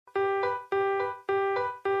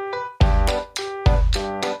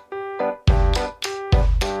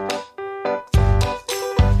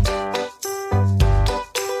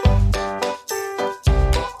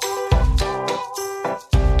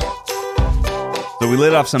So we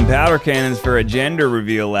lit off some powder cannons for a gender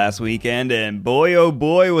reveal last weekend, and boy, oh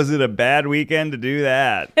boy, was it a bad weekend to do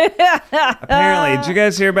that. Apparently, did you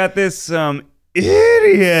guys hear about this? Some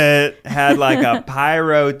idiot had like a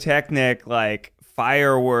pyrotechnic, like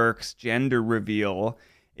fireworks gender reveal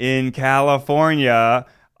in California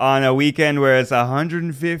on a weekend where it's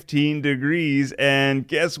 115 degrees, and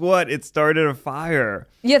guess what? It started a fire.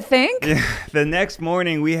 You think? The next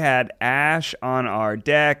morning, we had ash on our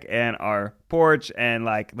deck and our porch, and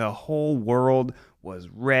like the whole world was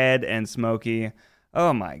red and smoky.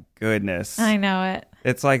 Oh my goodness. I know it.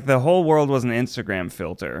 It's like the whole world was an Instagram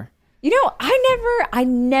filter. You know,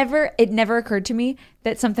 it never occurred to me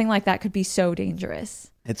that something like that could be so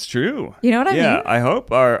dangerous. It's true. You know what I mean?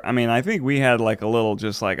 Yeah, I think we had like a little,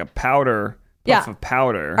 just like a puff of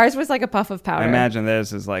powder. Ours was like a puff of powder. I imagine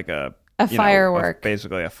this is like a firework.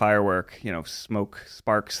 Basically a firework, smoke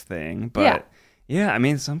sparks thing. But yeah, I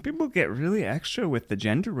mean, some people get really extra with the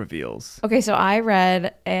gender reveals. Okay, so I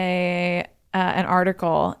read an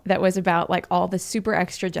article that was about like all the super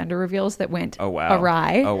extra gender reveals that went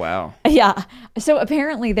awry. Oh, wow. Yeah. So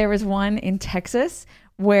apparently there was one in Texas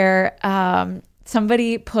where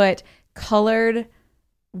somebody put colored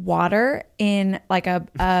water in like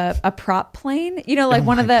a prop plane, like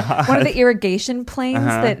one of the irrigation planes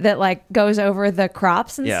that like goes over the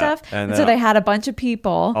crops and stuff. And so they had a bunch of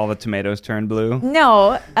people. All the tomatoes turned blue?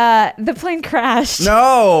 No, the plane crashed.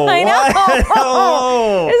 No. I know.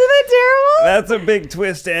 No. Isn't that terrible? That's a big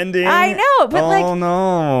twist ending. I know, but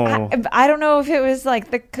no. I don't know if it was like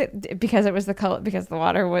because it was the color, because the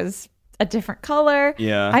water was a different color.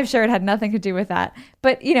 Yeah. I'm sure it had nothing to do with that.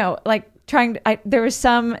 But like there's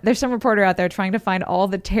some reporter out there trying to find all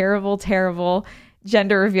the terrible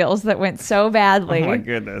gender reveals that went so badly. Oh my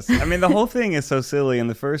goodness. I mean, the whole thing is so silly in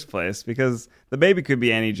the first place because the baby could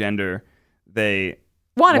be any gender they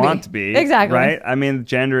want to be. Exactly. Right? I mean,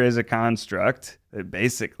 gender is a construct.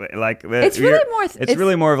 Basically, like it's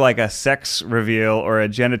really more of like a sex reveal or a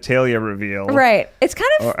genitalia reveal, right? It's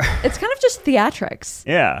kind of just theatrics,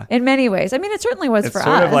 yeah. In many ways, I mean, it certainly was for us.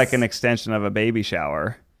 It's sort of like an extension of a baby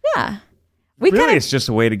shower. Yeah, it's just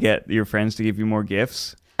a way to get your friends to give you more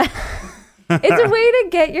gifts. It's a way to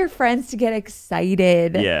get your friends to get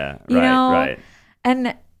excited. Yeah, right.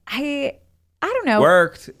 And I don't know.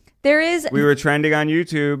 Worked. We were trending on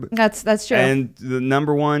YouTube. That's true. And the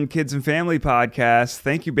 #1 kids and family podcast.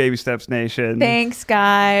 Thank you, Baby Steps Nation. Thanks,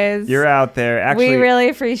 guys. You're out there. Actually, we really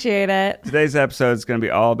appreciate it. Today's episode is going to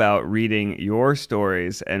be all about reading your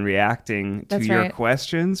stories and reacting to your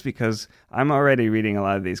questions, because I'm already reading a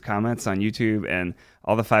lot of these comments on YouTube and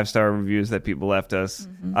all the 5-star reviews that people left us.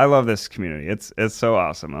 Mm-hmm. I love this community. It's so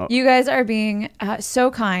awesome. You guys are being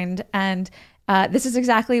so kind, and this is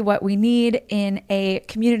exactly what we need in a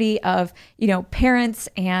community of, parents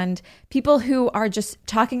and people who are just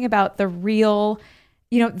talking about the real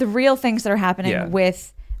things that are happening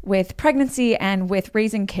with pregnancy and with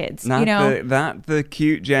raising kids. Not the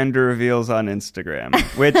cute gender reveals on Instagram,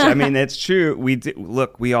 which I mean, it's true.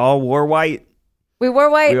 We all wore white. We wore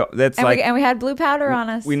white. And we had blue powder on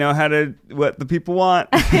us. We know what the people want.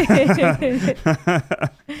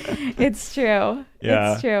 It's true.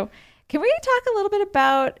 Yeah. It's true. Can we talk a little bit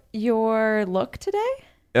about your look today?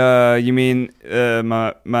 You mean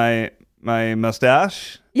my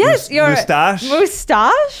mustache? Yes, your mustache.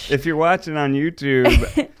 Mustache? If you're watching on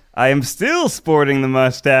YouTube, I am still sporting the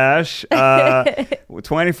mustache.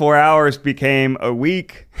 24 hours became a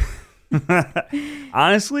week.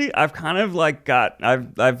 Honestly, I've kind of like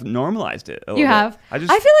I've normalized it a little bit. Have? I feel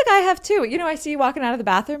like I have too. I see you walking out of the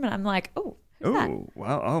bathroom and I'm like, oh. Oh,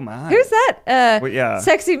 wow. Oh, my. Who's that?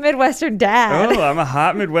 Sexy Midwestern dad. Oh, I'm a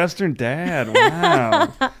hot Midwestern dad.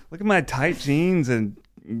 Wow. Look at my tight jeans and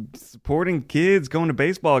supporting kids going to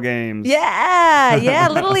baseball games. Yeah.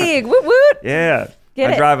 Little league. Woot woot. Yeah.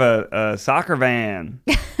 I drive a soccer van.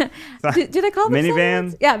 Do they call them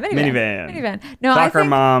minivans? Yeah, minivan. No, soccer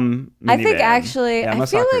mom minivan. I think actually, I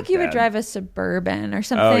feel like you would drive a Suburban or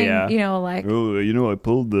something. Oh, yeah. Like. Oh, I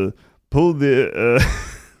pulled the.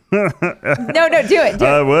 No, do it.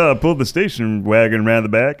 Well, I pulled the station wagon around the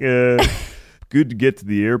back. Good to get to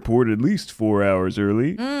the airport at least 4 hours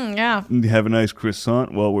early. Yeah. And have a nice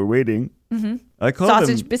croissant while we're waiting. Mm-hmm. I call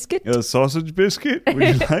sausage biscuit. Sausage biscuit. Would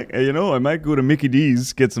you like? I might go to Mickey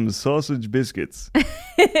D's, get some sausage biscuits.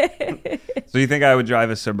 So you think I would drive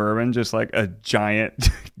a Suburban, just like a giant,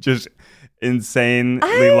 just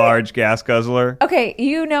insanely large gas guzzler. Okay,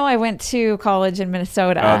 I went to college in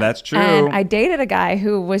Minnesota. Oh, that's true. And I dated a guy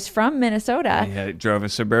who was from Minnesota. Yeah, he drove a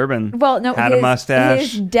Suburban. Well, no, had a mustache.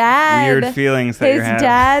 His dad. Weird feelings that you're having. His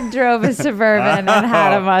dad drove a Suburban and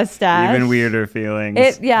had a mustache. Even weirder feelings.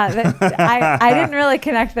 I didn't really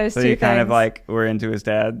connect those two things. So you kind of like were into his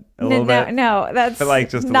dad a little bit? No, that's but like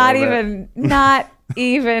just a not little even, bit. not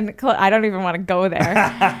even close. I don't even want to go there.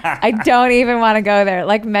 I don't even want to go there.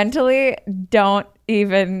 Like mentally, don't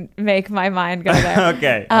even make my mind go there.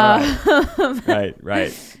 Okay.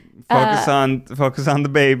 Right. Focus on the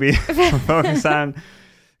baby. Focus on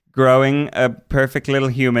growing a perfect little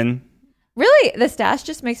human. Really, the stash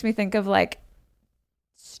just makes me think of like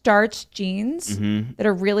starched jeans that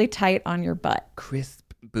are really tight on your butt.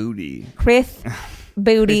 Crisp booty. Crisp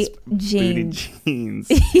booty jeans.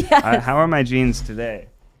 Yes. How are my jeans today?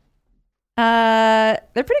 They're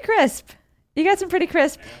pretty crisp. You got some pretty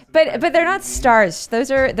crisp, but they're not starched.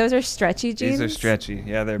 Those are stretchy jeans. These are stretchy.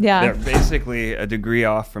 Yeah, they're basically a degree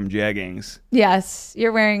off from jeggings. Yes,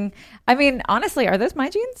 you're wearing. I mean, honestly, are those my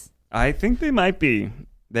jeans? I think they might be.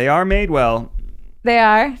 They are made well. They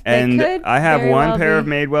are. And I have one pair of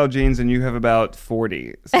Madewell jeans, and you have about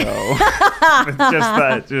 40. So it's just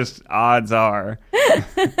that, just odds are.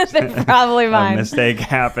 They're probably mine. A mistake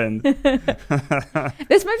happened. This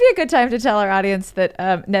might be a good time to tell our audience that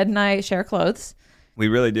Ned and I share clothes. We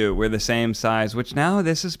really do. We're the same size, which now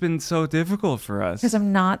this has been so difficult for us. Because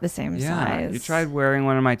I'm not the same size. You tried wearing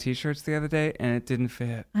one of my t-shirts the other day, and it didn't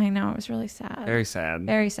fit. I know. It was really sad. Very sad.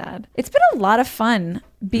 Very sad. It's been a lot of fun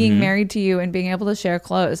being married to you and being able to share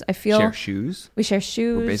clothes. I feel share shoes. We share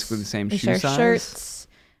shoes. We're basically the same shoe size. We share shirts.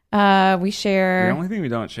 We share. The only thing we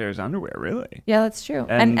don't share is underwear, really. Yeah, that's true.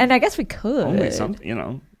 And I guess we could. Only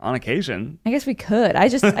something, on occasion. I guess we could. I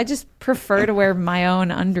just prefer to wear my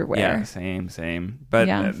own underwear. Yeah, same. But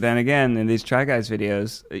then again, in these Try Guys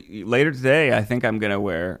videos, later today, I think I'm going to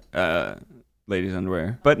wear ladies'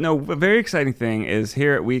 underwear. But no, a very exciting thing is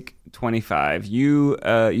here at week 25, you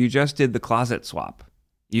just did the closet swap.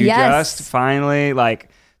 You just finally,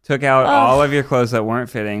 took out all of your clothes that weren't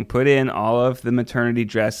fitting, put in all of the maternity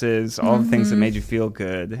dresses, all the things that made you feel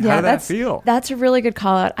good. How did that feel? That's a really good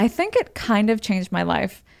call out. I think it kind of changed my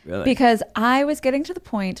life. Really? Because I was getting to the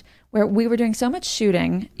point where we were doing so much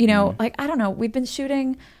shooting, I don't know, we've been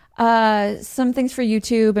shooting some things for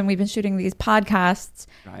YouTube and we've been shooting these podcasts.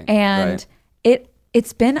 Right, and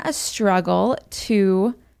it's been a struggle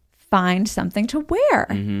to find something to wear.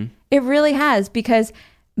 Mm-hmm. It really has, because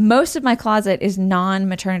most of my closet is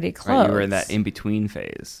non-maternity clothes. Right, you were in that in-between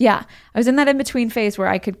phase. Yeah. I was in that in-between phase where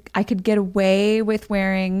I could get away with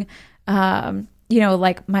wearing,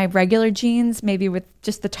 my regular jeans, maybe with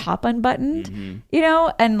just the top unbuttoned,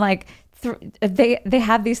 and they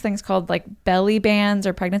have these things called belly bands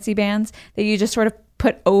or pregnancy bands that you just sort of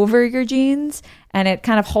put over your jeans, and it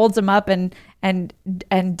kind of holds them up and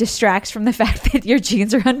distracts from the fact that your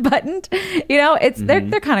jeans are unbuttoned.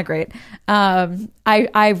 They're kind of great.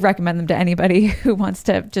 I recommend them to anybody who wants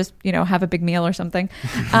to just have a big meal or something.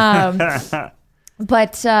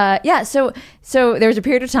 But so there was a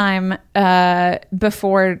period of time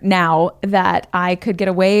before now that I could get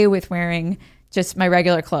away with wearing just my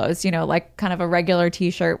regular clothes, kind of a regular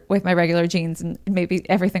t-shirt with my regular jeans, and maybe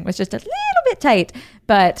everything was just a little bit tight,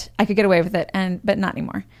 but I could get away with it. But not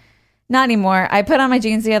anymore. Not anymore. I put on my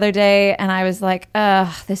jeans the other day and I was like,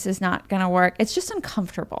 this is not going to work. It's just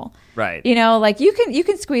uncomfortable. Right. You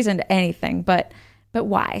can squeeze into anything, but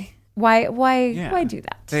why? Why do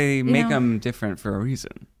that? They make them different for a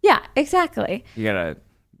reason. Yeah, exactly. You got a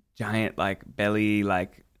giant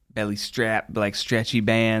belly strap, stretchy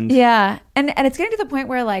band. Yeah. And it's getting to the point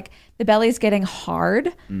where the belly's getting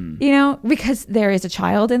hard, because there is a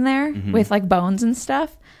child in there with bones and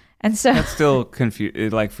stuff. And so that's still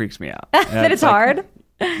it freaks me out. That it's hard.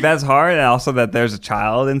 That's hard, and also that there's a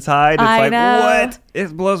child inside. It's I know. What?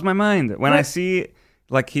 It blows my mind when I see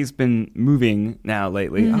he's been moving now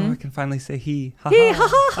lately. Mm-hmm. Oh, I can finally say he.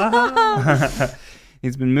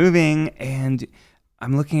 He's been moving, and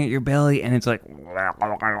I'm looking at your belly, and it's I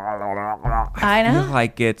know. feel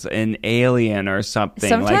like it's an alien or something.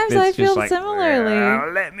 Sometimes I feel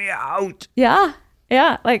similarly. Let me out. Yeah.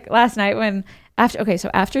 Last night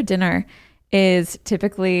after dinner is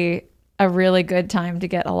typically a really good time to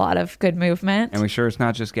get a lot of good movement. And we're sure it's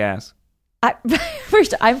not just gas. I'm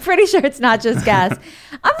pretty sure it's not just gas.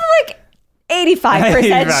 I'm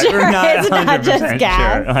 85% sure We're not it's not just 100%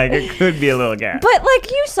 gas. sure. Like, it could be a little gas. But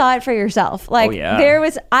like you saw it for yourself. Like yeah.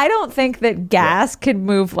 I don't think that gas could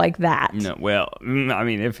move like that. No, well, I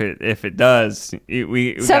mean, if it does,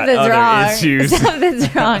 we got Something's other wrong. issues.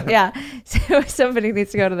 Something's wrong. Yeah. So somebody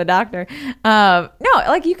needs to go to the doctor. No,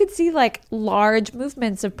 like you could see like large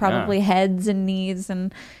movements of probably heads and knees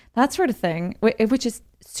and that sort of thing, which is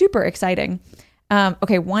super exciting.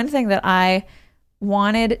 Okay, one thing that I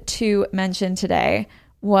wanted to mention today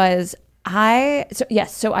was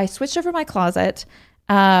so I switched over my closet,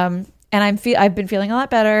 and I've been feeling a lot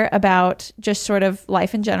better about just sort of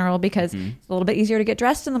life in general because it's a little bit easier to get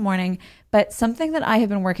dressed in the morning. But something that I have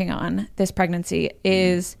been working on this pregnancy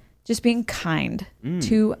is just being kind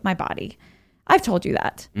to my body. I've told you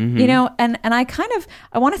that, you know, and I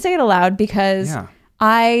want to say it aloud because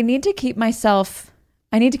I need to keep myself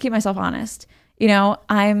honest. You know,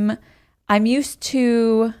 I'm used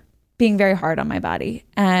to being very hard on my body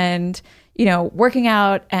and, you know, working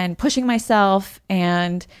out and pushing myself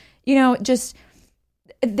and, you know, just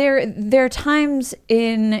there are times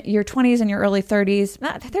in your 20s and your early 30s,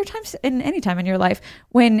 there are times in any time in your life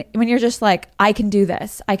when you're just like, I can do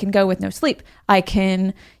this. I can go with no sleep. I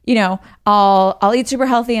can, you know, I'll eat super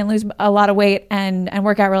healthy and lose a lot of weight and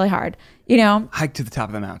work out really hard, you know. Hike to the top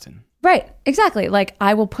of the mountain. Right, exactly. Like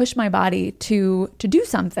I will push my body to do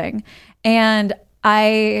something. And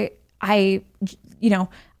I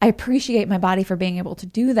appreciate my body for being able to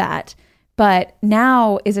do that. But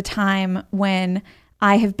now is a time when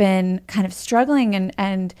I have been kind of struggling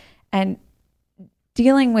and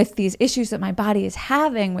dealing with these issues that my body is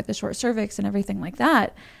having with the short cervix and everything like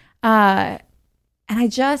that. And I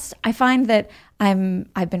find that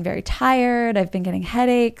I've been very tired. I've been getting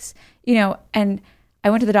headaches, you know, and I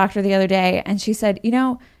went to the doctor the other day and she said, you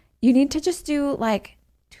know, you need to just do like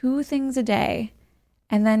 2 things a day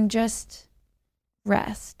and then just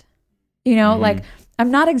rest. You know, like I'm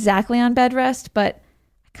not exactly on bed rest, but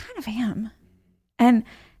I kind of am. And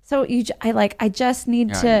so I just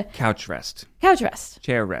need to couch rest,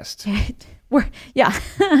 chair rest,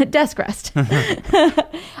 desk rest.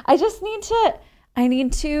 I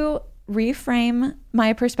need to reframe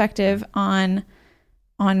my perspective on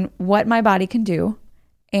what my body can do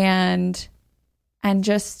and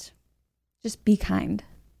just be kind.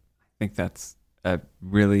 I think that's a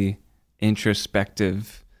really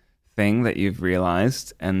introspective thing that you've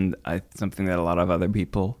realized, and something that a lot of other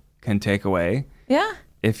people can take away. Yeah.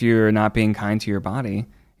 If you're not being kind to your body,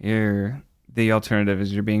 the alternative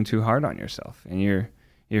is you're being too hard on yourself, and you're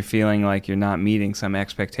feeling like you're not meeting some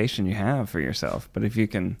expectation you have for yourself. But if you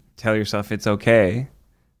can tell yourself it's okay,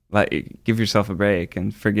 like give yourself a break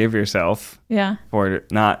and forgive yourself for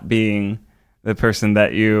not being the person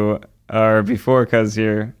that you are before, because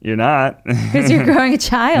you're not. Because you're growing a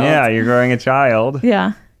child. Yeah, you're growing a child.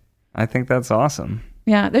 Yeah. I think that's awesome.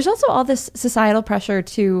 Yeah. There's also all this societal pressure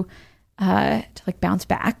to like bounce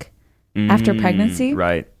back after pregnancy.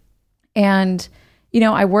 Right. And, you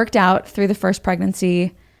know, I worked out through the first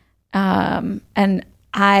pregnancy. And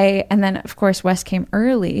then of course Wes came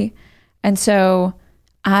early. And so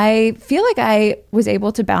I feel like I was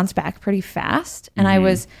able to bounce back pretty fast. And I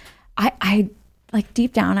like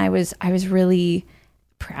deep down, I was really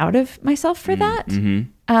proud of myself for that.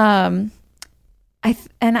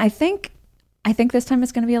 I think this time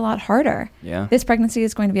it's going to be a lot harder. Yeah. This pregnancy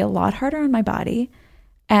is going to be a lot harder on my body.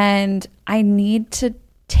 And I need to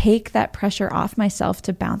take that pressure off myself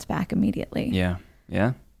to bounce back immediately. Yeah.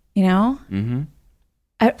 Yeah. You know?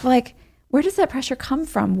 Like, where does that pressure come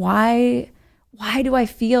from? Why do I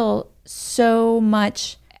feel so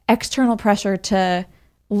much external pressure to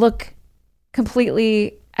look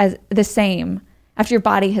completely as the same after your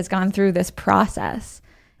body has gone through this process?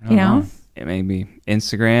 You know? It may be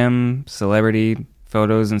Instagram celebrity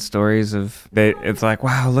photos and stories it's like,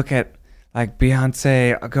 wow, look at like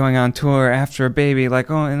Beyonce going on tour after a baby, like,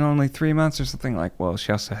 oh, in only 3 months or something. Like, well,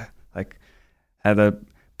 she also like had a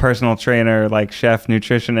personal trainer, like chef,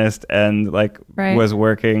 nutritionist, and like was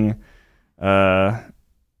working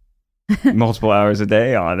multiple hours a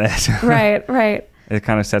day on it. Right. It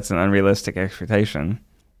kind of sets an unrealistic expectation.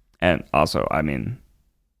 And also, I mean,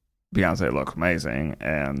 Beyonce looked amazing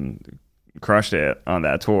and crushed it on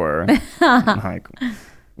that tour. Like,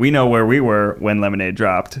 we know where we were when Lemonade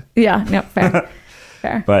dropped. Yeah, no, fair.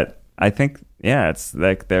 But I think, yeah, it's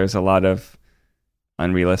like there's a lot of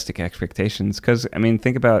unrealistic expectations. Because, I mean,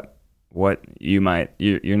 think about what you're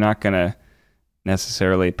not going to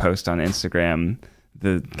necessarily post on Instagram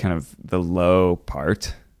the kind of the low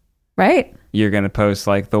part. Right. You're going to post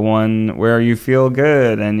like the one where you feel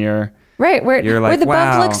good and you're Right, where You're like, where the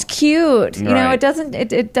wow. bump looks cute. You know, Right.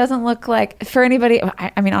 it doesn't look like, for anybody,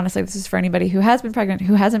 I mean, honestly, this is for anybody who has been pregnant,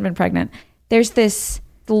 who hasn't been pregnant. There's this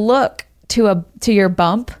look to your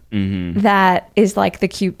bump that is like the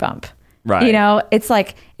cute bump. Right. You know, it's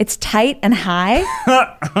like, it's tight and high.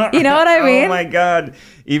 You know what I mean? Oh my God.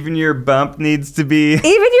 Even your bump needs to be Even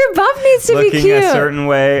your bump needs to be looking cute. a certain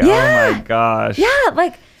way. Yeah. Oh my gosh. Yeah,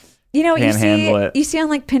 like, you know, Can't handle it. you see on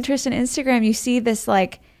like Pinterest and Instagram, you see this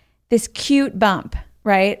like this cute bump,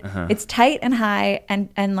 right? It's tight and high,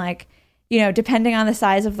 and like, you know, depending on the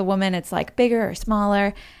size of the woman, it's like bigger or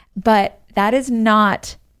smaller. But that is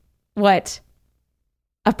not what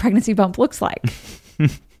a pregnancy bump looks like.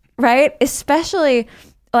 Right? Especially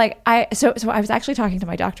like so I was actually talking to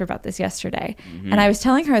my doctor about this yesterday, and I was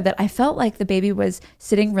telling her that I felt like the baby was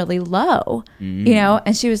sitting really low, you know,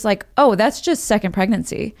 and she was like, "Oh, that's just second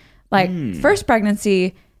pregnancy. Like first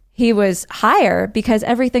pregnancy, he was higher because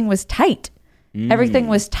everything was tight. Everything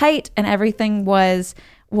was tight, and everything was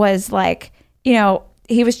like, you know,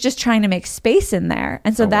 he was just trying to make space in there.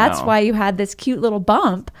 And so that's why you had this cute little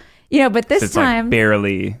bump, you know, but this It's time like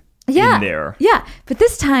barely in there. Yeah. But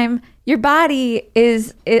this time your body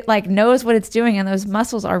it like knows what it's doing, and those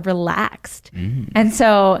muscles are relaxed. And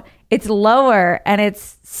so it's lower and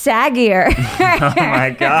it's saggier. Oh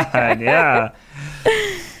my God. Yeah.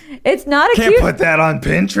 It's not a Can't cute put that on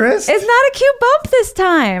Pinterest. It's not a cute bump this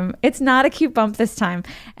time. It's not a cute bump this time.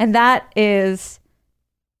 And that is,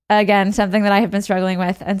 again, something that I have been struggling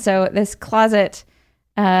with. And so this closet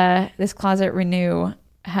renew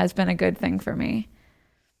has been a good thing for me.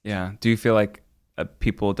 Yeah. Do you feel like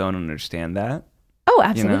people don't understand that? Oh,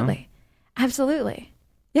 absolutely. You know? Absolutely.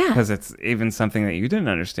 Yeah. Because it's even something that you didn't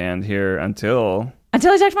understand here until I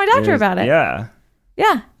talked to my doctor about it. Yeah.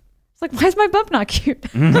 Yeah. It's like, why is my bump not cute?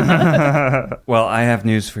 Well, I have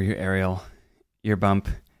news for you, Ariel. Your bump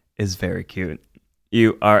is very cute.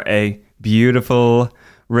 You are a beautiful,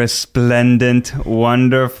 resplendent,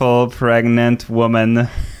 wonderful, pregnant woman.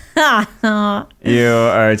 You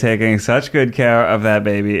are taking such good care of that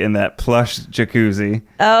baby in that plush jacuzzi.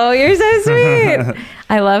 Oh, you're so sweet.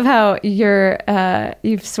 I love how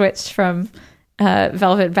you've switched from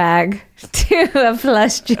velvet bag to a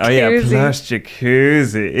plush jacuzzi. Oh yeah, plush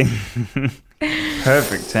jacuzzi.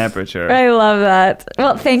 Perfect temperature. I love that.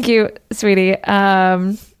 Well, thank you, sweetie.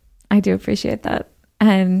 I do appreciate that.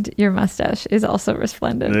 And your mustache is also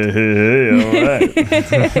resplendent. Hey, all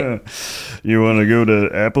right. You want to go to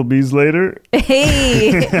Applebee's later?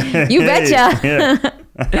 Hey, you betcha. Yeah.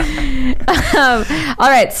 All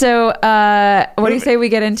right. So, what do you say we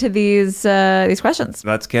get into these questions?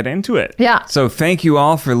 Let's get into it. Yeah. So thank you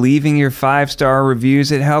all for leaving your 5-star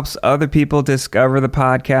reviews. It helps other people discover the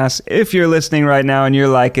podcast. If you're listening right now and you're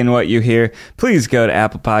liking what you hear, please go to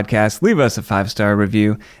Apple Podcasts, leave us a 5-star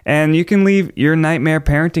review, and you can leave your nightmare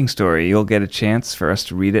parenting story. You'll get a chance for us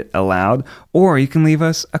to read it aloud, or you can leave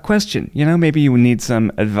us a question. You know, maybe you need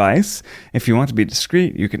some advice. If you want to be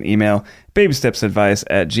discreet, you can email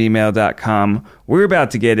babystepsadvice@gmail.com. We're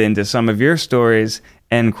about to get into some of your stories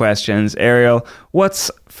and questions. Ariel, what's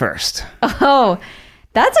first? Oh,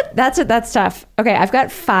 that's tough. Okay, I've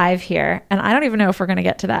got 5 here, and I don't even know if we're going to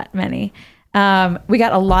get to that many. We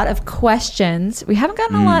got a lot of questions. We haven't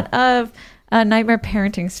gotten a lot of nightmare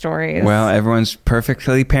parenting stories. Well, everyone's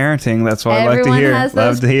perfectly parenting. That's what I like to hear.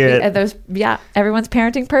 Love to hear it. Everyone's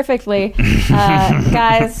parenting perfectly.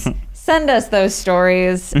 Guys, send us those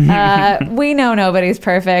stories. We know nobody's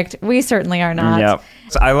perfect. We certainly are not. Yep.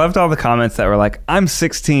 So I loved all the comments that were like, I'm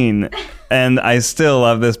 16 and I still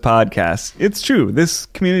love this podcast. It's true. This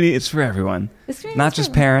community is for everyone. Not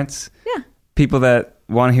just parents. Yeah. People that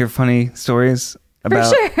want to hear funny stories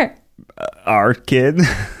about our kid.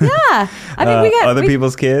 Yeah. I mean, we got other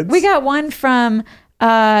people's kids. We got one from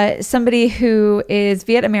somebody who is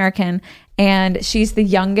Viet American, and she's the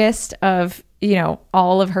youngest of, you know,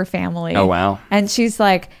 all of her family. Oh, wow. And she's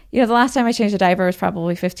like, you know, the last time I changed a diaper was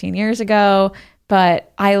probably 15 years ago,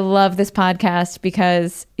 but I love this podcast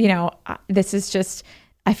because, you know, this is just,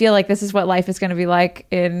 I feel like this is what life is going to be like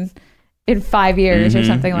in 5 years or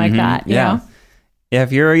something like that. You know? Yeah,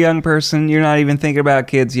 if you're a young person, you're not even thinking about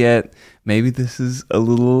kids yet, maybe this is a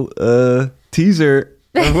little teaser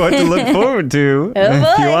of what to look forward to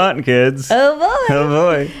if you want kids. Oh boy.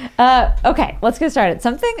 Oh boy. Okay, let's get started.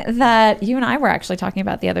 Something that you and I were actually talking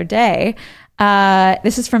about the other day.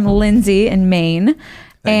 This is from Lindsay in Maine.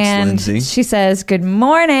 Thanks, Lindsay. She says, "Good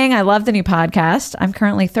morning. I love the new podcast. I'm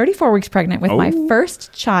currently 34 weeks pregnant with my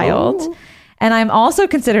first child. And I'm also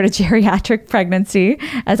considered a geriatric pregnancy,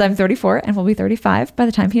 as I'm 34 and will be 35 by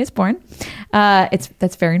the time he is born.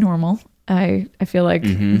 That's very normal. I feel like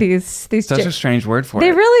these Such a strange word for they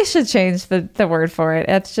it. really should change the word for it.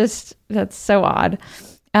 That's so odd.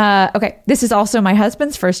 Okay, this is also my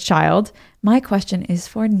husband's first child. My question is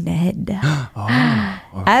for Ned. Okay.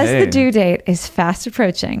 As the due date is fast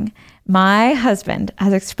approaching, my husband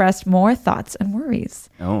has expressed more thoughts and worries.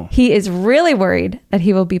 Oh. He is really worried that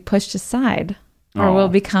he will be pushed aside or will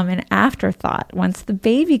become an afterthought once the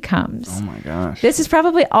baby comes. Oh my gosh. This is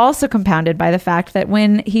probably also compounded by the fact that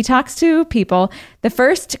when he talks to people, the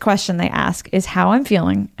first question they ask is how I'm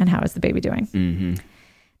feeling and how is the baby doing. Mm-hmm.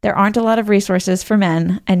 There aren't a lot of resources for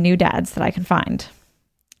men and new dads that I can find.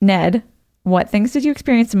 Ned, what things did you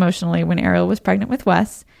experience emotionally when Ariel was pregnant with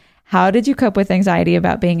Wes? How did you cope with anxiety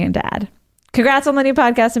about being a dad? Congrats on the new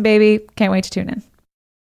podcast and baby. Can't wait to tune in.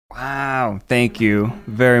 Wow. Thank you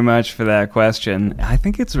very much for that question. I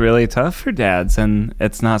think it's really tough for dads, and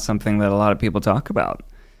it's not something that a lot of people talk about.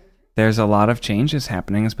 There's a lot of changes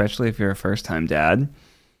happening, especially if you're a first-time dad.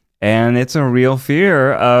 And it's a real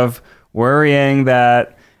fear of worrying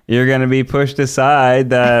that you're going to be pushed aside,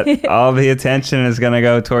 that all the attention is going to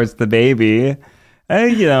go towards the baby.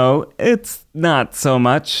 And, it's not so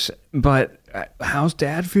much, but how's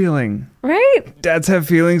dad feeling? Right? Dads have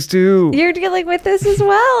feelings too. You're dealing with this as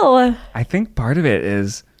well. I think part of it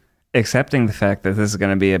is accepting the fact that this is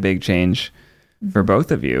going to be a big change for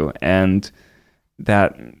both of you, and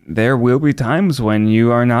that there will be times when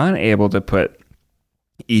you are not able to put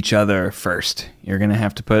each other first. You're going to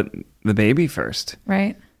have to put the baby first.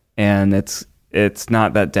 Right. And it's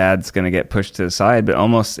not that dad's going to get pushed to the side, but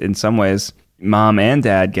almost in some ways, mom and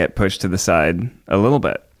dad get pushed to the side a little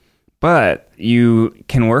bit. But you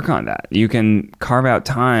can work on that. You can carve out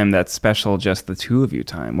time that's special, just the two of you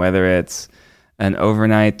time, whether it's an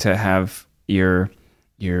overnight to have your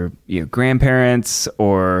grandparents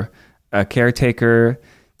or a caretaker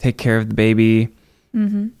take care of the baby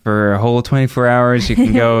for a whole 24 hours. You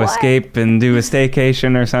can go escape and do a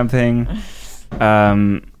staycation or something.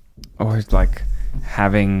 Or like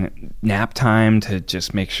having nap time to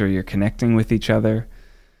just make sure you're connecting with each other.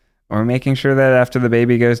 Or making sure that after the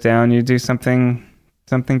baby goes down, you do something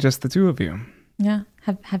just the two of you. Yeah,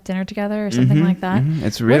 have dinner together or something like that.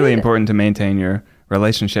 It's really important to maintain your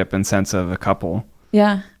relationship and sense of a couple.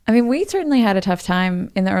 Yeah. I mean, we certainly had a tough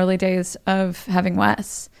time in the early days of having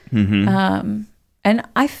Wes. And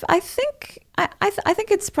I think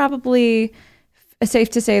it's probably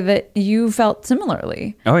safe to say that you felt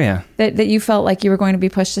similarly. Oh, yeah. That you felt like you were going to be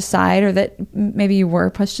pushed aside, or that maybe you were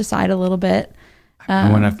pushed aside a little bit.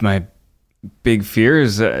 One of my big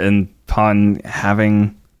fears upon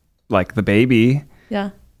having like the baby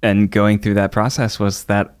and going through that process was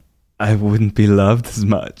that I wouldn't be loved as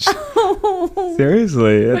much.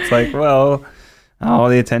 Seriously. It's like, well, all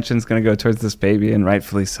the attention's going to go towards this baby, and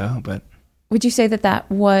rightfully so. But would you say that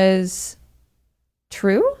was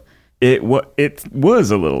true? It was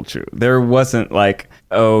a little true. There wasn't like,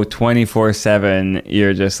 24/7,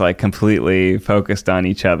 you're just like completely focused on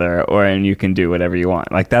each other, and you can do whatever you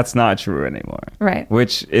want. Like, that's not true anymore. Right.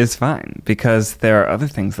 Which is fine, because there are other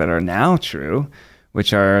things that are now true,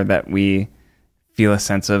 which are that we feel a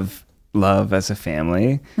sense of love as a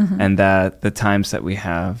family, and that the times that we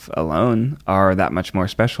have alone are that much more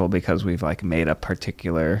special because we've like made a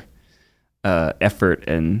particular effort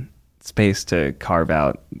and space to carve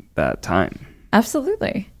out that time.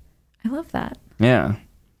 Absolutely. I love that. Yeah.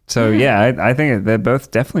 So I think they're both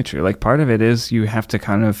definitely true. Like, part of it is you have to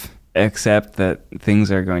kind of accept that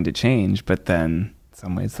things are going to change, but then in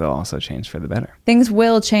some ways they'll also change for the better. Things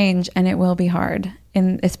will change, and it will be hard,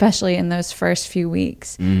 especially in those first few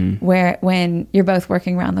weeks when you're both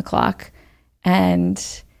working around the clock,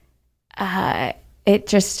 and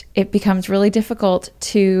it becomes really difficult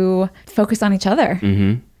to focus on each other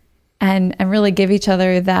and really give each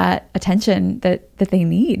other that attention that they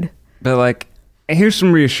need. But like, here's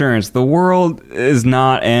some reassurance. The world is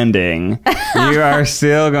not ending. You are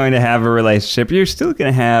still going to have a relationship. You're still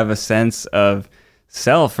going to have a sense of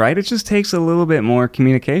self, right? It just takes a little bit more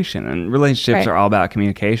communication, and relationships are all about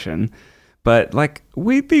communication. But like,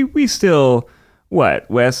 we still,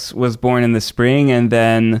 Wes was born in the spring, and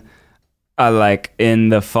then like in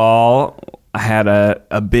the fall, I had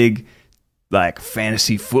a big like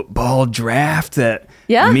fantasy football draft that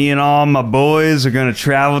me and all my boys are going to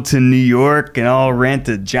travel to New York and all rent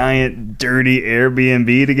a giant dirty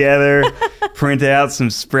Airbnb together, print out some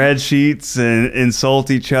spreadsheets and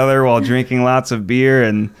insult each other while drinking lots of beer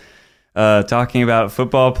and talking about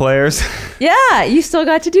football players. Yeah, you still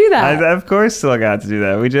got to do that. I, of course, still got to do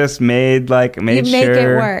that. We just made it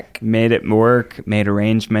work. Made it work, made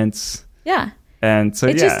arrangements. Yeah. And so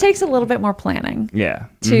it just takes a little bit more planning. Yeah.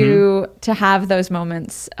 To have those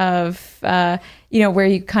moments of, where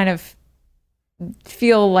you kind of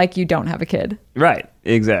feel like you don't have a kid. Right.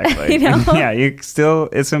 Exactly. Yeah.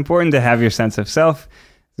 It's important to have your sense of self,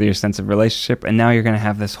 your sense of relationship. And now you're going to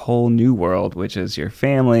have this whole new world, which is your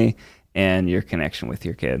family and your connection with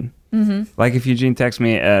your kid. Mm-hmm. Like if Eugene texts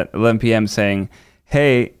me at 11 p.m. saying,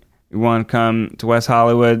 hey, you want to come to West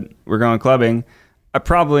Hollywood? We're going clubbing. I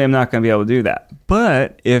probably am not going to be able to do that.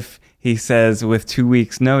 But if he says with 2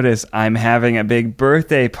 weeks notice, I'm having a big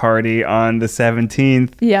birthday party on the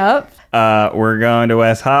 17th. Yep. We're going to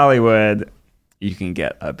West Hollywood. You can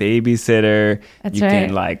get a babysitter. That's you right.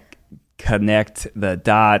 can like connect the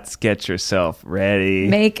dots, get yourself ready.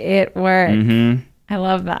 Make it work. Mm-hmm. I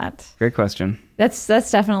love that. Great question. That's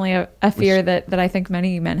definitely a fear that I think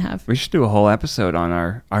many men have. We should do a whole episode on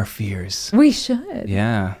our fears. We should.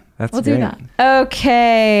 Yeah, we'll great. do that.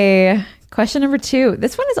 Okay. Question number 2.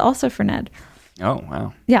 This one is also for Ned. Oh,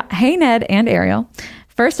 wow. Yeah. Hey, Ned and Ariel.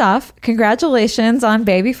 First off, congratulations on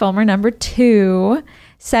baby Fulmer number 2.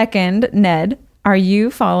 Second, Ned, are you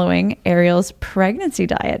following Ariel's pregnancy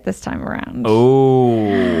diet this time around?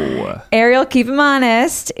 Oh. Ariel, keep him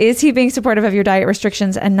honest. Is he being supportive of your diet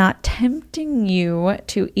restrictions and not tempting you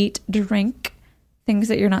to eat, drink things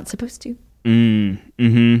that you're not supposed to?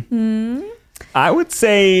 I would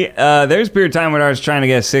say there's a period of time when I was trying to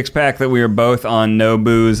get a six-pack that we were both on no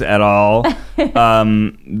booze at all.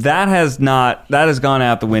 That has gone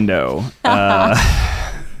out the window over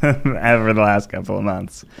the last couple of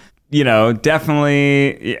months.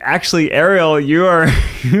 Definitely. Actually, Ariel, you're.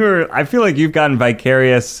 I feel like you've gotten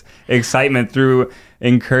vicarious excitement through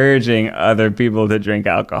encouraging other people to drink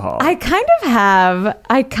alcohol. I kind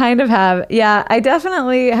of have. Yeah, I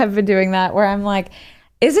definitely have been doing that where I'm like,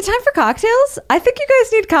 is it time for cocktails? I think you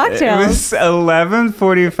guys need cocktails. It was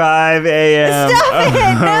 11:45 a.m.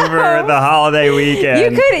 over the holiday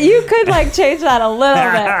weekend. You could like change that a little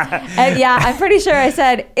bit. And yeah, I'm pretty sure I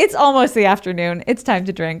said it's almost the afternoon. It's time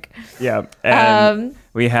to drink. Yeah. And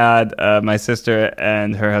we had my sister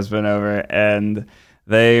and her husband over, and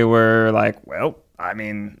they were like, well, I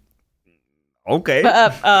mean, okay.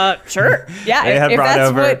 Sure. Yeah, if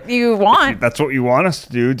that's what you want. That's what you want us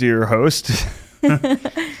to do, dear host.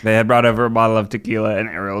 They had brought over a bottle of tequila, and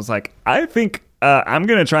Ariel was like, I think I'm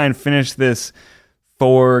going to try and finish this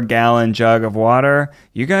 4-gallon jug of water.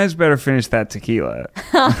 You guys better finish that tequila.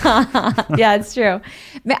 Yeah, it's true.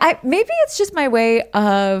 Maybe it's just my way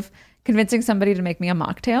of convincing somebody to make me a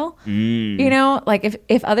mocktail. Like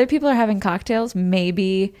if other people are having cocktails,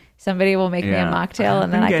 maybe somebody will make me a mocktail,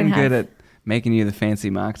 and then I can have... good at making you the fancy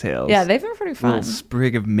mocktails. Yeah, they've been pretty fun. A little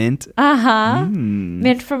sprig of mint.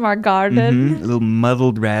 Mint from our garden. A little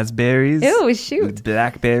muddled raspberries. Ew, shoot.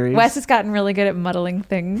 Blackberries. Wes has gotten really good at muddling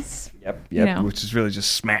things. Yep. Which is really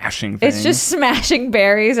just smashing things. It's just smashing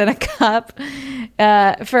berries in a cup.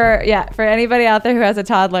 For anybody out there who has a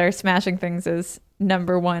toddler, smashing things is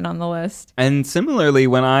number 1 on the list. And similarly,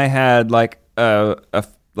 when I had I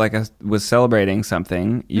was celebrating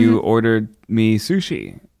something, you ordered me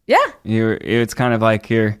sushi. Yeah. It's kind of like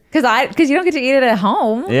you're... Because you don't get to eat it at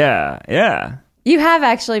home. Yeah. You have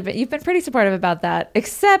actually, but you've been pretty supportive about that,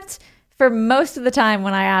 except for most of the time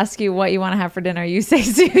when I ask you what you want to have for dinner, you say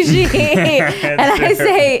sushi. And I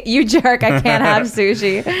say, you jerk, I can't have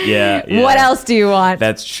sushi. Yeah. What else do you want?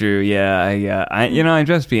 That's true. Yeah. I'm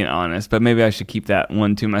just being honest, but maybe I should keep that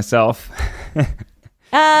one to myself.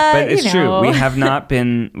 But it's true. We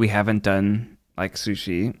haven't done like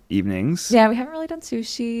sushi evenings. Yeah, we haven't really done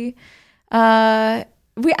sushi. There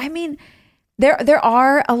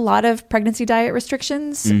are a lot of pregnancy diet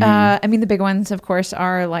restrictions. The big ones, of course,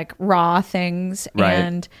 are like raw things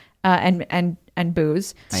and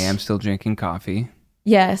booze. I am still drinking coffee.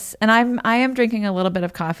 Yes, and I am drinking a little bit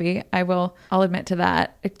of coffee. I'll admit to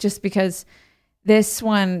that. Just because this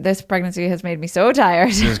pregnancy has made me so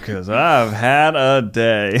tired. Just because I've had a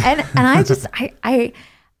day. And I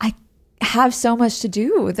have so much to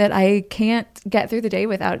do that I can't get through the day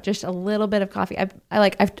without just a little bit of coffee. I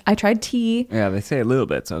tried tea. Yeah, they say a little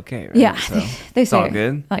bit's okay, right? Yeah, so they it's say all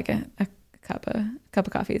good. Like a cup of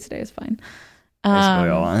coffee a day is fine. Basically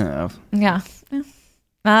all I have. Yeah.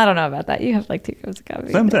 I don't know about that. You have like 2 cups of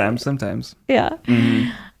coffee. Sometimes. Yeah. Mm-hmm. This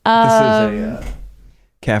is a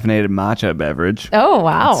caffeinated matcha beverage. Oh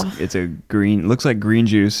wow! It's a green. Looks like green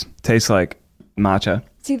juice. Tastes like matcha.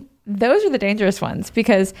 See, those are the dangerous ones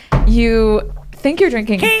because you think you're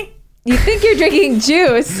drinking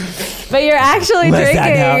juice, but you're actually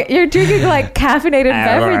drinking like caffeinated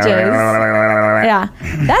beverages. Yeah,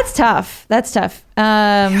 that's tough.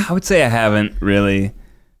 I would say I haven't really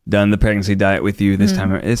done the pregnancy diet with you this time.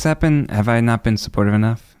 Have I not been supportive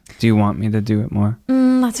enough? Do you want me to do it more?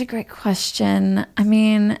 That's a great question. I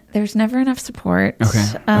mean, there's never enough support.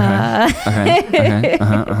 Okay.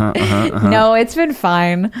 No, it's been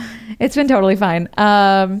fine. It's been totally fine.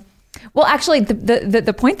 Well, actually,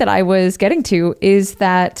 the point that I was getting to is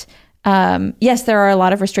that, yes, there are a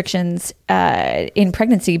lot of restrictions in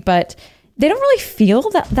pregnancy, but they don't really feel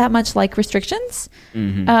that much like restrictions.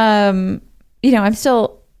 I'm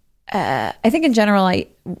still, I think in general,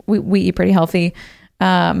 we eat pretty healthy.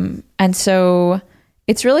 And so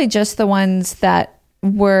it's really just the ones that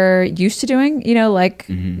we're used to doing, like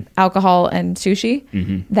alcohol and sushi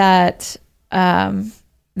that I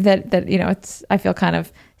feel kind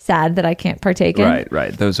of sad that I can't partake in.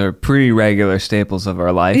 Right. Those are pretty regular staples of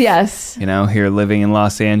our life. Yes. Here living in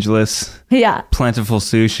Los Angeles. Yeah. Plentiful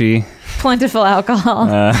sushi. Plentiful alcohol.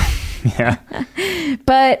 Yeah.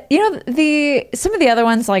 But, some of the other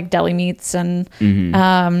ones like deli meats and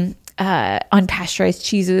unpasteurized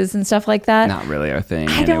cheeses and stuff like that. Not really our thing.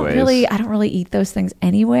 I don't really eat those things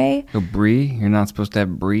anyway. So brie? You're not supposed to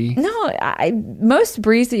have brie? No, most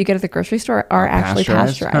bries that you get at the grocery store are actually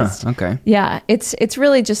pasteurized. Huh, okay. Yeah, it's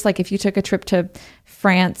really just like if you took a trip to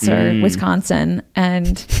France or Wisconsin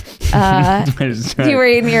and you were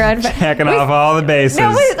eating your own. Checking off all the bases. No,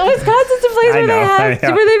 Wisconsin's a place where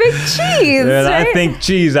they make cheese. When right? I think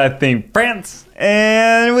cheese, I think France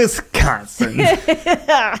and Wisconsin.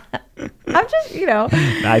 I'm just,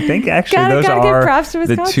 I think actually those are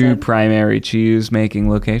the two primary cheese making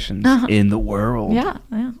locations in the world. Yeah.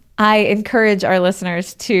 I encourage our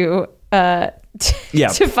listeners to fight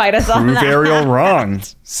us on that. Prove Ariel wrong.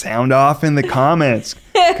 Sound off in the comments.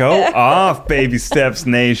 Go off, Baby Steps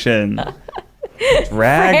Nation.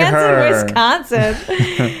 Drag France her. And Wisconsin.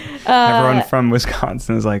 Everyone from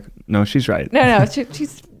Wisconsin is like, no, she's right. No,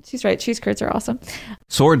 she's right. Cheese curds are awesome.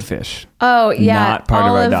 Swordfish. Oh yeah, not part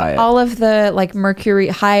of our diet. All of the like mercury,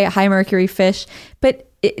 high mercury fish,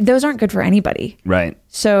 but those aren't good for anybody. Right.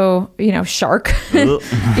 So shark. Those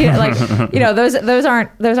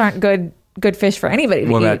aren't good fish for anybody.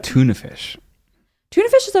 What about tuna fish? Tuna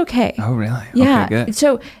fish is okay. Oh really? Yeah. Okay, good.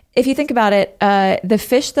 So if you think about it, the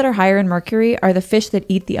fish that are higher in mercury are the fish that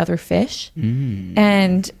eat the other fish,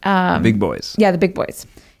 and big boys. Yeah, the big boys.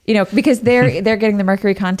 Because they're getting the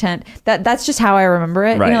mercury content. That's just how I remember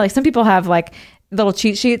it. Right. Like some people have like little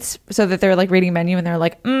cheat sheets so that they're like reading a menu and they're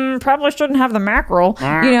like, probably shouldn't have the mackerel,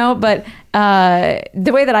 But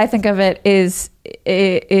the way that I think of it is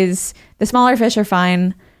the smaller fish are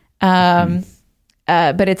fine, but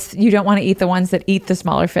you don't want to eat the ones that eat the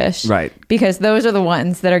smaller fish, right? Because those are the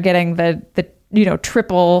ones that are getting the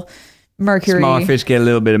triple mercury. Smaller fish get a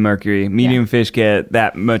little bit of mercury. Medium fish get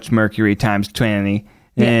that much mercury times 20.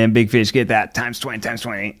 And big fish get that times 20 times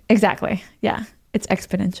 20. Exactly. Yeah. It's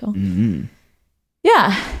exponential. Mm-hmm.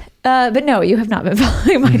 Yeah. But no, you have not been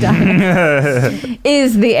following my diet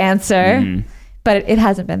is the answer. Mm-hmm. But it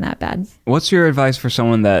hasn't been that bad. What's your advice for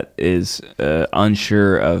someone that is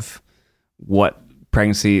unsure of what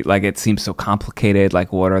pregnancy, like it seems so complicated,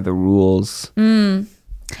 like what are the rules?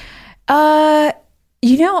 I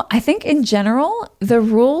think in general, the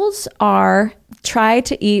rules are try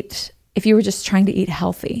to eat, if you were just trying to eat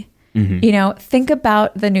healthy, think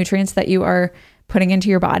about the nutrients that you are putting into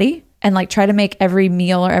your body and like try to make every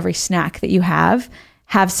meal or every snack that you have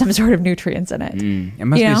some sort of nutrients in it. It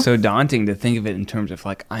must be so daunting to think of it in terms of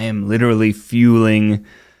like, I am literally fueling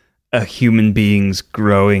a human being's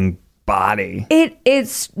growing body.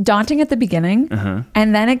 It's daunting at the beginning,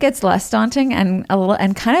 and then it gets less daunting and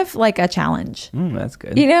kind of like a challenge. That's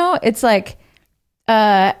good. It's like,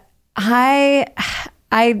 I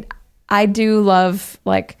do love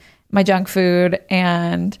like my junk food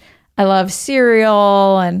and I love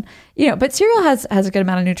cereal and, but cereal has a good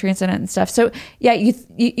amount of nutrients in it and stuff. So yeah, you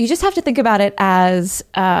just have to think about it as,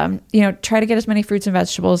 try to get as many fruits and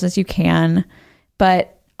vegetables as you can,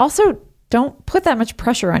 but also don't put that much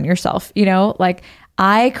pressure on yourself. Like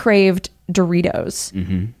I craved Doritos,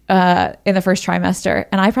 in the first trimester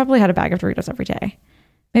and I probably had a bag of Doritos every day.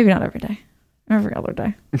 Maybe not every day. Every other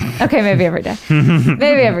day. Okay, maybe every day.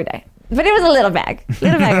 Maybe every day. But it was a little bag of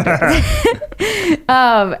Doritos.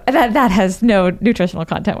 That has no nutritional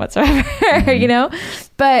content whatsoever,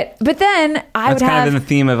 But then That's kind of in the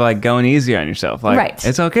theme of like going easy on yourself. Like, right.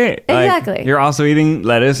 It's okay. Exactly. Like, you're also eating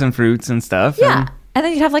lettuce and fruits and stuff. Yeah. And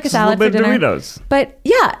then you'd have like a salad for dinner. Doritos. But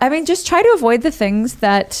yeah, I mean, just try to avoid the things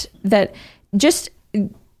that just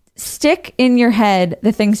stick in your head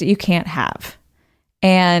the things that you can't have.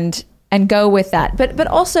 And go with that, but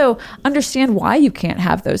also understand why you can't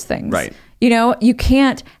have those things. Right. You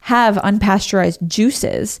can't have unpasteurized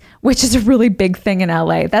juices, which is a really big thing in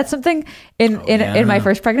LA. That's something in my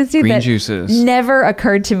first pregnancy Green that juices. never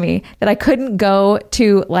occurred to me, that I couldn't go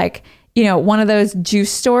to like, one of those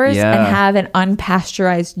juice stores and have an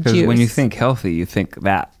unpasteurized juice. Because when you think healthy, you think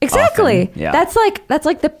that. Exactly. Often. Yeah. That's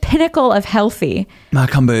like the pinnacle of healthy. My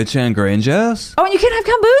kombucha and green juice. Oh, and you can have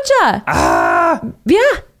kombucha.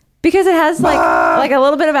 Yeah. Because it has like a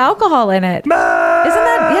little bit of alcohol in it. Isn't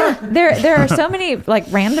that? Yeah. There are so many like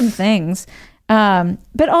random things.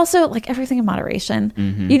 But also like everything in moderation.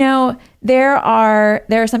 Mm-hmm. There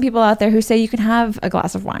are some people out there who say you can have a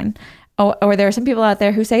glass of wine. Or there are some people out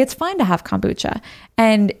there who say it's fine to have kombucha,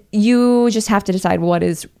 and you just have to decide what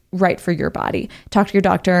is right for your body. Talk to your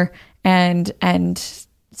doctor and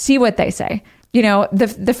see what they say.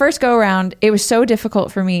 The first go around, it was so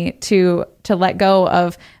difficult for me to let go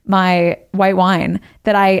of my white wine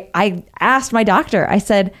that I asked my doctor. I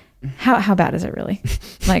said, how bad is it really?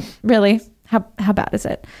 Like, really? How bad is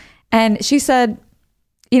it? And she said,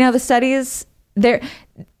 the studies there.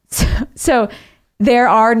 So there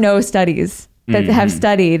are no studies that have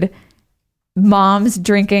studied moms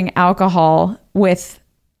drinking alcohol with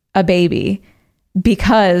a baby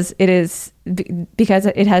because it has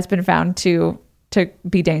been found to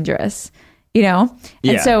be dangerous, Yeah.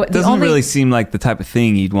 And so it doesn't really seem like the type of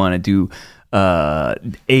thing you'd want to do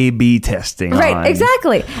A/B testing right, on.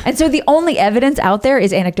 exactly. And so the only evidence out there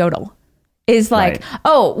is anecdotal. Is like, right.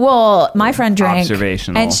 Oh, well, my friend drank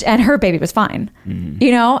and her baby was fine,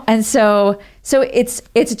 and so it's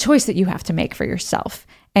a choice that you have to make for yourself.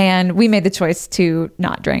 And we made the choice to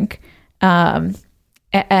not drink, and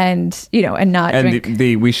not drink.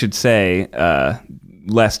 And we should say,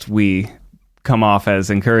 lest we come off as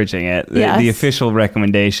encouraging it, the official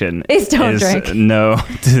recommendation is don't drink. No,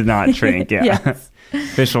 to not drink. Yeah, yes.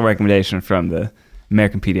 Official recommendation from the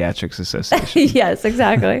American Pediatrics Association. Yes,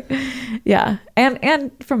 exactly. Yeah.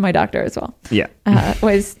 And from my doctor as well. Yeah.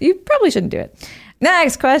 Was you probably shouldn't do it.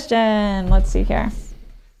 Next question. Let's see here.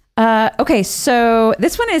 Okay. So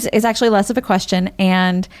this one is actually less of a question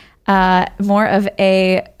and more of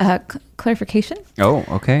a clarification. Oh,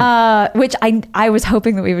 okay. Which I was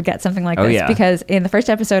hoping that we would get something like this because in the first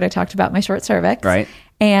episode I talked about my short cervix. Right.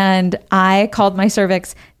 And I called my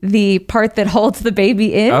cervix the part that holds the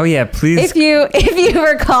baby in. Oh yeah, please. If you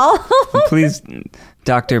recall. Please,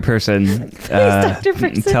 Dr. Person, Dr.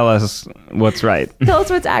 Person, tell us what's right. Tell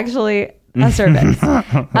us what's actually a cervix.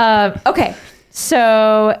 Okay,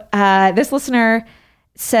 so this listener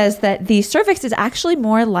says that the cervix is actually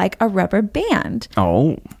more like a rubber band.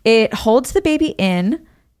 Oh. It holds the baby in,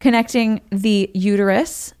 connecting the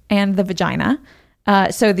uterus and the vagina.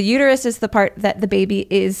 So the uterus is the part that the baby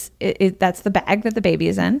is that's the bag that the baby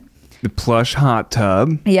is in. The plush hot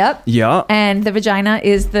tub. Yep. Yep. And the vagina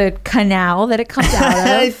is the canal that it comes out of.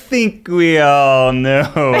 I think we all know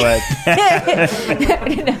what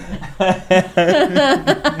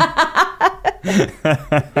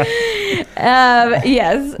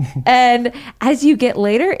yes. And as you get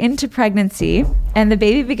later into pregnancy and the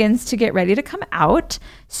baby begins to get ready to come out,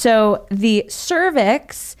 so the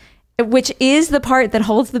cervix, which is the part that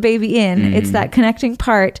holds the baby in, it's that connecting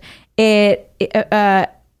part.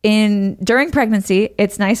 During pregnancy,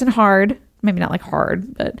 it's nice and hard. Maybe not like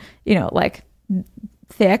hard, but like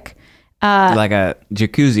thick. Like a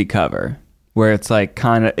jacuzzi cover, where it's like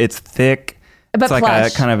it's thick. But it's like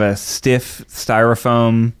plush. a kind of a stiff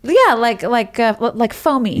styrofoam. Yeah, like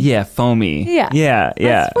foamy. Yeah, foamy. Yeah.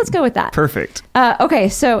 Let's go with that. Perfect. Okay,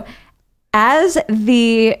 so as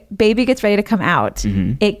the baby gets ready to come out,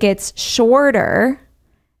 it gets shorter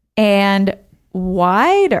and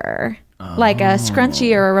wider, like a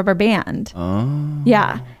scrunchie or a rubber band. Oh.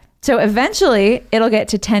 Yeah. So eventually it'll get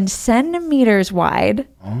to 10 centimeters wide.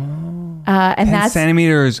 And 10 that's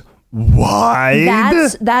centimeters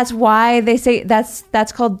wide? That's why they say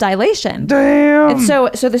that's called dilation. Damn. And so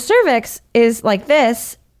the cervix is like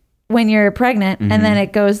this when you're pregnant, and then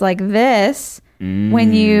it goes like this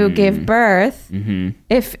when you give birth.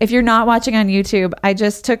 If you're not watching on YouTube, I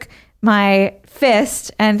just took my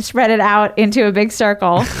fist and spread it out into a big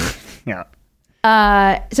circle. Yeah.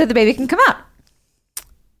 So the baby can come out.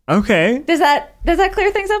 Okay. Does that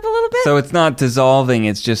clear things up a little bit? So it's not dissolving,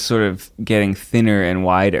 it's just sort of getting thinner and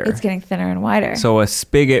wider. It's getting thinner and wider. So a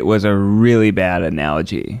spigot was a really bad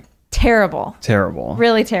analogy. Terrible.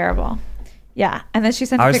 Really terrible. Yeah. And then she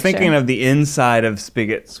sent a picture. picture. Thinking of the inside of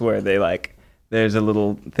spigots where they there's a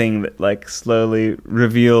little thing that slowly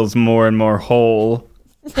reveals more and more hole.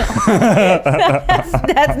 That's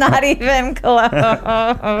not even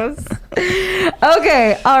close.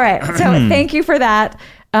 Okay. All right. So thank you for that.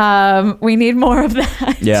 We need more of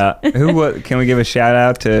that. Yeah. What, can we give a shout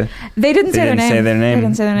out to? They didn't say their name. They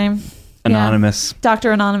didn't say their name. Anonymous. Yeah.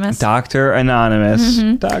 Dr. Anonymous. Dr. Anonymous.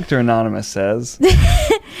 Dr. Anonymous says.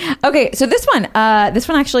 Okay, so this one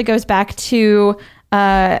actually goes back to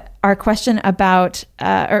our question about,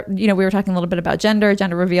 we were talking a little bit about gender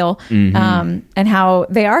reveal, and how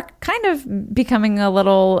they are kind of becoming a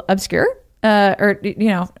little obscure,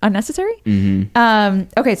 unnecessary.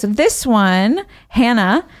 Okay, so this one,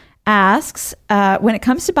 Hannah asks, when it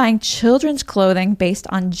comes to buying children's clothing based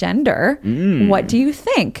on gender, what do you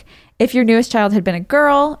think? If your newest child had been a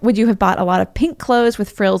girl, would you have bought a lot of pink clothes with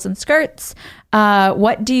frills and skirts?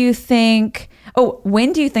 What do you think? Oh,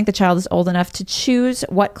 when do you think the child is old enough to choose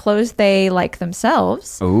what clothes they like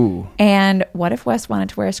themselves? Ooh. And what if Wes wanted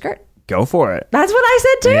to wear a skirt? Go for it. That's what I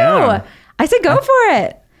said too. Yeah. I said go for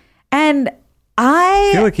it. And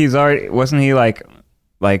I feel like he's already, wasn't he like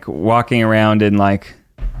walking around in like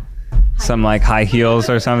some like high heels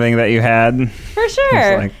or something that you had? For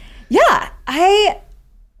sure.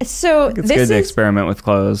 So it's good to experiment with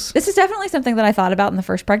clothes. This is definitely something that I thought about in the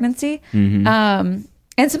first pregnancy.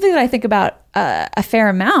 And something that I think about a fair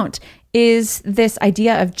amount is this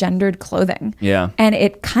idea of gendered clothing. Yeah. And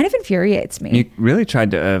it kind of infuriates me. You really tried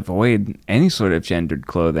to avoid any sort of gendered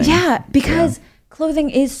clothing. Yeah, because clothing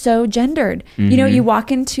is so gendered. You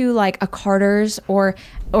walk into like a Carter's or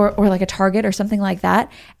like a Target or something like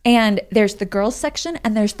that, and there's the girls section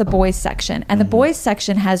and there's the boys section. And the boys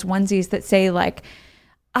section has onesies that say like,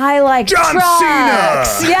 I like John trucks.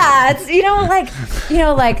 Cena. Yeah, it's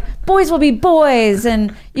like boys will be boys,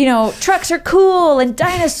 and trucks are cool and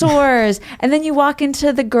dinosaurs. And then you walk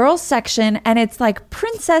into the girls section and it's like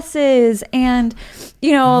princesses and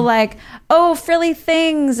like frilly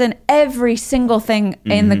things, and every single thing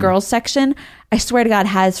in the girls section, I swear to God,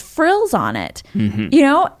 has frills on it.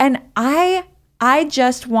 And I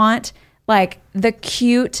just want like the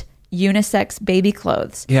cute unisex baby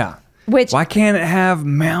clothes. Yeah. Why can't it have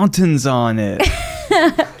mountains on it?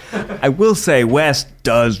 I will say Wes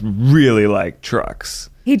does really like trucks.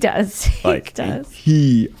 He does.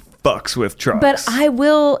 He fucks with trucks. But I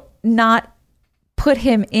will not put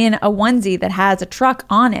him in a onesie that has a truck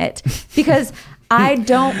on it because I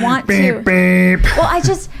don't want to. Beep. Well,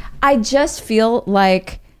 I just feel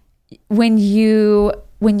like when you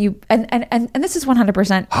and this is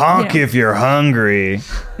 100% honk if you're hungry.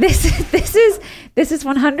 This is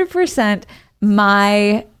 100%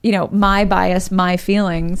 my my bias, my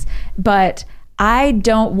feelings, but I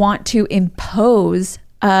don't want to impose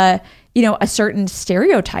a certain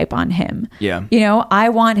stereotype on him. Yeah. I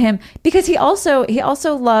want him because he also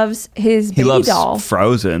loves his baby doll.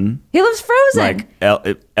 Frozen. He loves Frozen.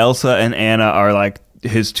 Like Elsa and Anna are like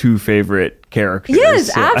his two favorite characters.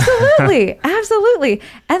 Yes, absolutely. Absolutely.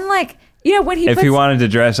 And like, when he he wanted to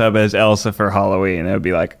dress up as Elsa for Halloween, it would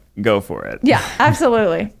be like, go for it. Yeah,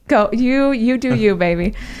 absolutely. Go. You do you,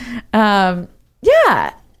 baby. Yeah.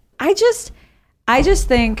 I just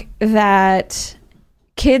think that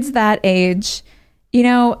kids that age,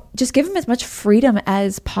 just give them as much freedom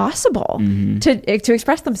as possible to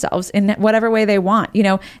express themselves in whatever way they want.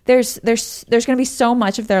 There's going to be so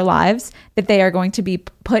much of their lives that they are going to be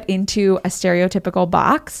put into a stereotypical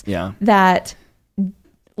box. Yeah. That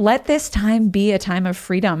let this time be a time of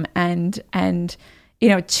freedom and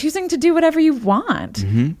choosing to do whatever you want.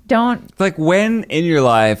 Don't like, when in your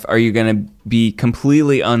life are you going to be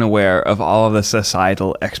completely unaware of all of the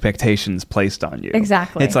societal expectations placed on you?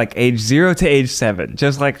 Exactly. It's like age 0 to age 7.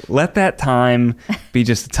 Just like let that time be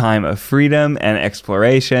just a time of freedom and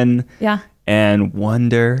exploration. Yeah. And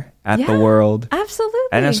wonder at the world. Absolutely.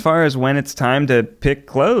 And as far as when it's time to pick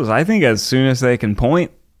clothes, I think as soon as they can point.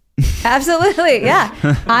 Absolutely. Yeah.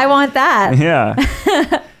 I want that. Yeah.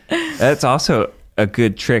 That's also a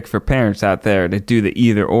good trick for parents out there to do the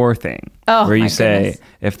either or thing. Oh, where you my say, goodness.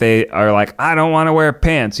 if they are like, I don't want to wear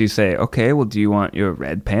pants, you say, okay, well, do you want your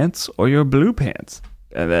red pants or your blue pants?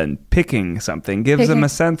 And then picking something gives them a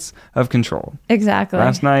sense of control. Exactly.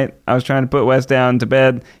 Last night, I was trying to put Wes down to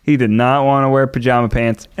bed. He did not want to wear pajama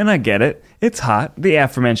pants, and I get it. It's hot, the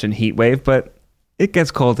aforementioned heat wave, but it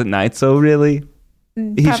gets cold at night, so really,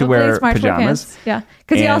 he should wear pajamas. Pants. Yeah,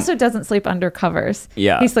 because he also doesn't sleep under covers.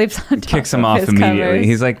 Yeah, he sleeps on top. Kicks him of off his immediately. covers.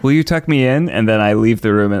 He's like, "Will you tuck me in?" And then I leave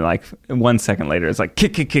the room, and like 1 second later, it's like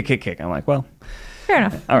kick. I'm like, "Well, fair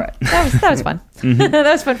enough. All right, that was fun. That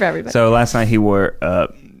was fun for everybody." So last night he wore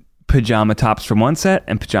pajama tops from one set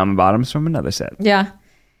and pajama bottoms from another set. Yeah,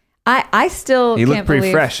 I still he can't looked pretty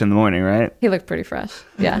believe fresh in the morning, right? He looked pretty fresh.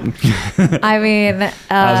 Yeah, I mean, that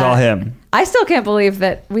was all him. I still can't believe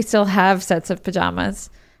that we still have sets of pajamas,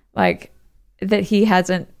 like that he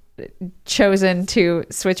hasn't chosen to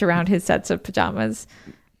switch around his sets of pajamas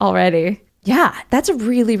already? Yeah, that's a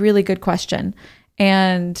really, really good question.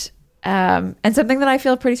 And something that I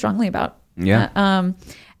feel pretty strongly about. Yeah. And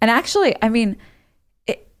actually, I mean,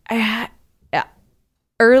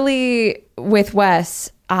 early with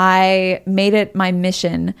Wes, I made it my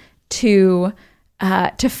mission to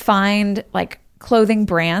find like clothing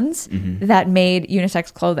brands that made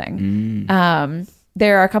unisex clothing.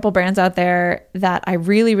 There are a couple brands out there that I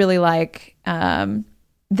really, really like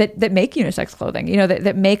that make unisex clothing. You know,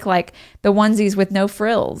 that make like the onesies with no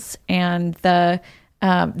frills and the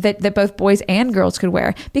that both boys and girls could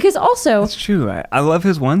wear. Because also, that's true. I love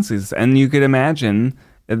his onesies, and you could imagine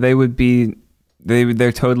they would be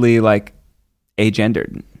they're totally like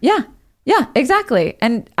agendered. Yeah, exactly.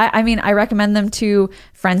 And I mean, I recommend them to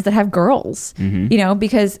friends that have girls, you know,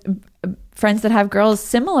 because friends that have girls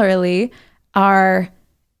similarly are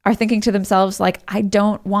thinking to themselves, like, I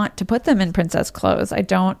don't want to put them in princess clothes. I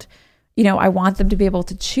don't, you know, I want them to be able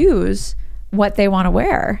to choose what they want to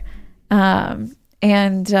wear. And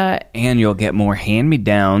you'll get more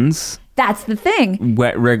hand-me-downs. That's the thing.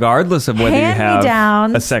 Regardless of whether you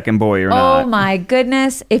have a second boy or not. Oh my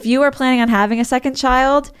goodness. If you are planning on having a second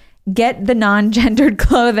child, get the non-gendered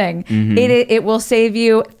clothing. It will save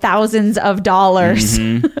you thousands of dollars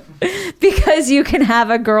because you can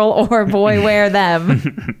have a girl or boy wear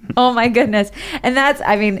them. Oh my goodness. And that's,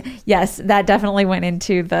 I mean, yes, that definitely went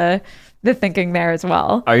into the thinking there as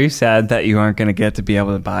well. Are you sad that you aren't going to get to be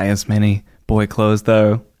able to buy as many boy clothes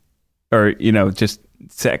though? Or, you know, just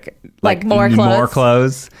like more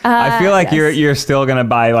clothes. I feel like you're still gonna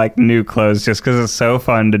buy like new clothes just because it's so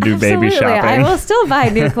fun to do baby shopping. I will still buy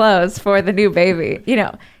new clothes for the new baby. You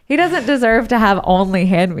know, he doesn't deserve to have only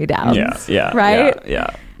hand-me-downs. Yeah, right. Yeah.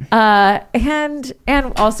 And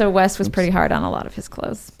also Wes was pretty hard on a lot of his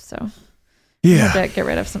clothes, so had to get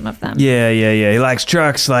rid of some of them. Yeah. He likes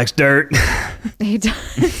trucks, likes dirt. He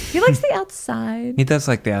does. He likes the outside. He does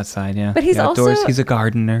like the outside, yeah. But he's outdoors. also He's a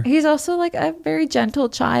gardener. He's also like a very gentle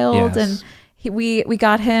child, and we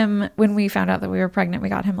got him when we found out that we were pregnant. We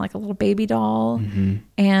got him like a little baby doll,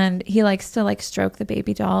 and he likes to like stroke the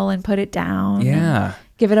baby doll and put it down. Yeah,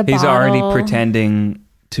 give it a bottle. He's already pretending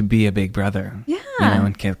to be a big brother. Yeah, you know,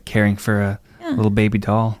 and caring for a little baby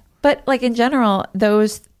doll. But like in general,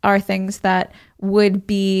 those are things that would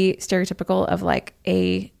be stereotypical of like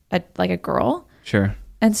a girl. Sure.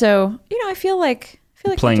 And so, you know, I feel like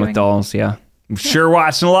playing with dolls, yeah. I'm sure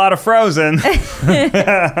watching a lot of Frozen.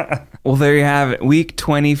 Well, there you have it. Week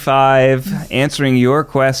 25, answering your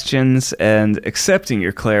questions and accepting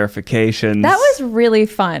your clarifications. That was really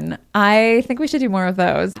fun. I think we should do more of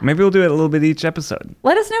those. Maybe we'll do it a little bit each episode.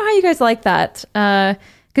 Let us know how you guys like that.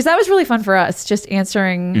 Because that was really fun for us, just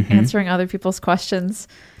answering other people's questions.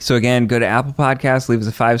 So again, go to Apple Podcasts, leave us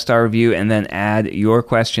a 5-star review, and then add your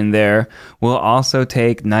question there. We'll also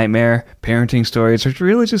take nightmare parenting stories, or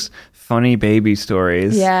really just funny baby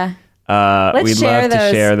stories. Yeah. We'd love to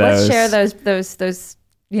share those. Let's share those,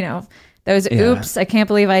 you know, those oops, I can't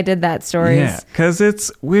believe I did that stories. Yeah, because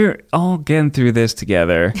we're all getting through this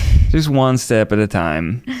together, just one step at a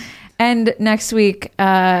time. And next week,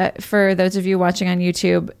 for those of you watching on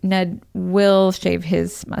YouTube, Ned will shave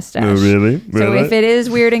his mustache. Oh, really? So if it is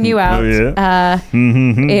weirding you out,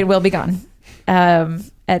 it will be gone.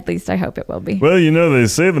 At least I hope it will be. Well, you know, they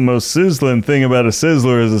say the most sizzling thing about a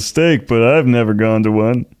sizzler is a steak, but I've never gone to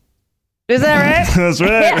one. Is that right? That's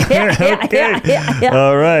right. Okay. Yeah.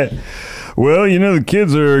 All right. Well, you know, the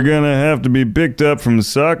kids are going to have to be picked up from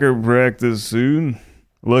soccer practice soon.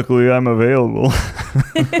 Luckily, I'm available.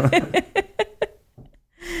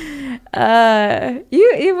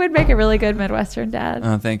 You would make a really good Midwestern dad.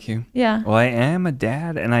 Oh, thank you. Yeah. Well, I am a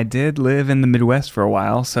dad, and I did live in the Midwest for a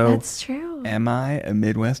while, so that's true. Am I a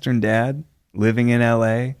Midwestern dad living in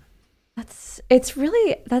LA? It's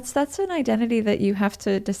really that's an identity that you have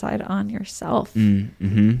to decide on yourself.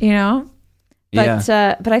 Mm-hmm. You know? But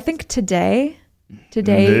but I think today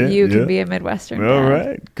you can be a Midwestern dad. All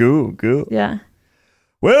right. Cool. Yeah.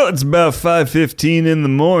 Well, it's about 5:15 in the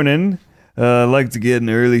morning. I'd like to get an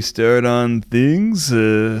early start on things.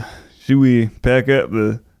 Should we pack up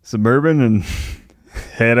the Suburban and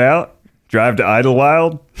head out? Drive to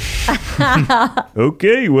Idlewild?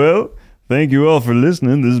 Okay, well, thank you all for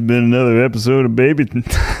listening. This has been another episode of Baby...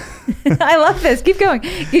 I love this. Keep going.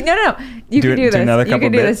 No. You can do this. You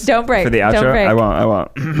can do this. Don't break. For the outro? Don't break. I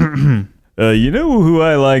won't. You know who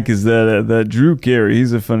I like is that Drew Carey.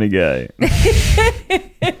 He's a funny guy.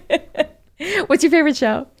 What's your favorite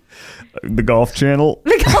show? The Golf Channel.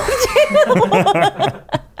 The Golf Channel.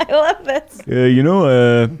 I love this. You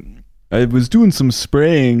know, I was doing some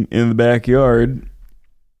spraying in the backyard,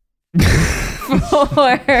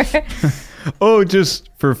 Oh, just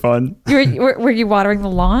for fun. Were you watering the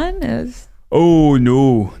lawn? Oh,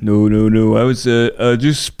 no. I was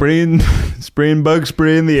just spraying bug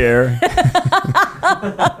spray in the air.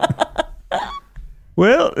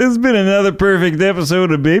 Well, it's been another perfect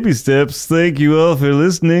episode of Baby Steps. Thank you all for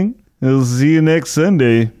listening. I'll see you next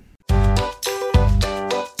Sunday.